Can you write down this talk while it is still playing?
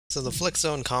So the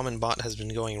Flixzone comment bot has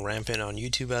been going rampant on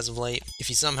YouTube as of late. If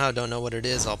you somehow don't know what it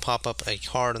is, I'll pop up a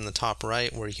card on the top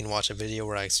right where you can watch a video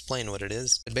where I explain what it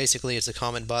is. But basically it's a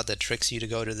comment bot that tricks you to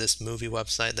go to this movie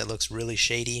website that looks really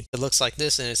shady. It looks like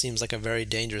this and it seems like a very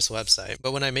dangerous website.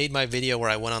 But when I made my video where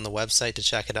I went on the website to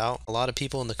check it out, a lot of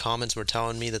people in the comments were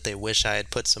telling me that they wish I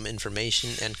had put some information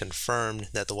and confirmed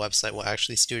that the website will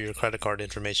actually steal your credit card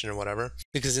information or whatever.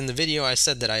 Because in the video I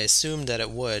said that I assumed that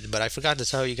it would, but I forgot to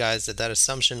tell you guys that that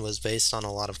assumption was based on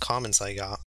a lot of comments I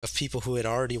got of people who had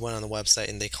already went on the website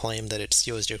and they claimed that it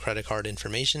steals your credit card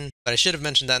information. But I should have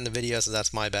mentioned that in the video, so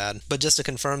that's my bad. But just to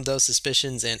confirm those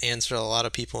suspicions and answer a lot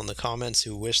of people in the comments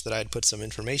who wish that I'd put some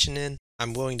information in,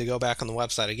 I'm willing to go back on the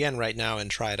website again right now and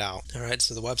try it out. Alright,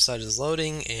 so the website is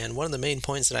loading, and one of the main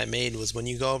points that I made was when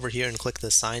you go over here and click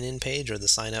the sign in page or the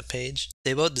sign up page,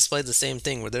 they both display the same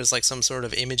thing where there's like some sort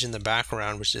of image in the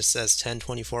background which just says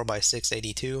 1024 by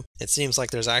 682. It seems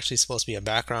like there's actually supposed to be a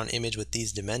background image with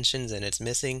these dimensions and it's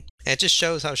missing. And it just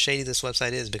shows how shady this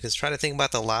website is, because try to think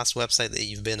about the last website that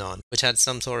you've been on, which had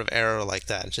some sort of error like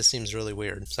that. It just seems really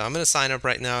weird. So I'm going to sign up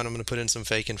right now and I'm going to put in some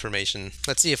fake information.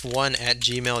 Let's see if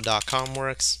one@gmail.com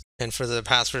works. And for the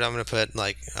password, I'm going to put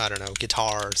like, I don't know,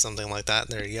 guitar or something like that.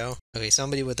 There you go. Okay,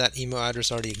 somebody with that email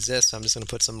address already exists. So I'm just going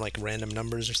to put some like random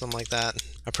numbers or something like that.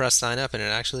 I press sign up and it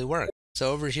actually worked.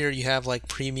 So over here you have like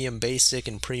premium basic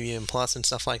and premium plus and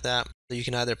stuff like that. So you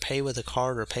can either pay with a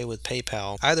card or pay with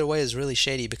PayPal. Either way is really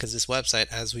shady because this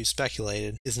website, as we've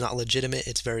speculated, is not legitimate.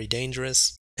 It's very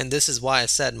dangerous. And this is why I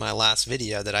said in my last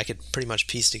video that I could pretty much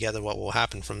piece together what will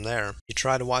happen from there. You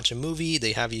try to watch a movie,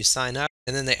 they have you sign up,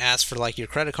 and then they ask for like your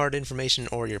credit card information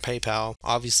or your PayPal.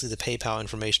 Obviously the PayPal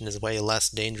information is way less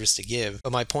dangerous to give,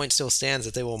 but my point still stands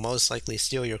that they will most likely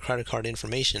steal your credit card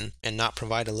information and not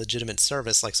provide a legitimate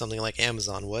service like something like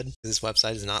Amazon would. This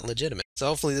website is not legitimate. So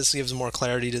hopefully this gives more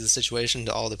clarity to the situation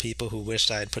to all the people who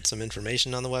wished I had put some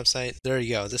information on the website. There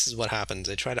you go. This is what happens.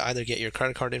 They try to either get your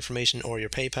credit card information or your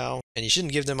PayPal, and you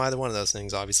shouldn't give them either one of those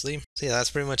things, obviously. So yeah,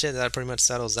 that's pretty much it. That pretty much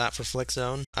settles that for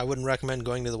Flixzone. I wouldn't recommend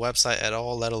going to the website at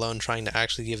all, let alone trying to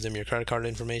actually give them your credit card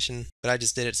information, but I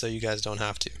just did it so you guys don't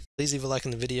have to. Please leave a like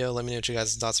in the video, let me know what you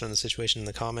guys' thoughts are on the situation in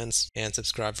the comments, and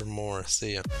subscribe for more.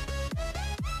 See ya.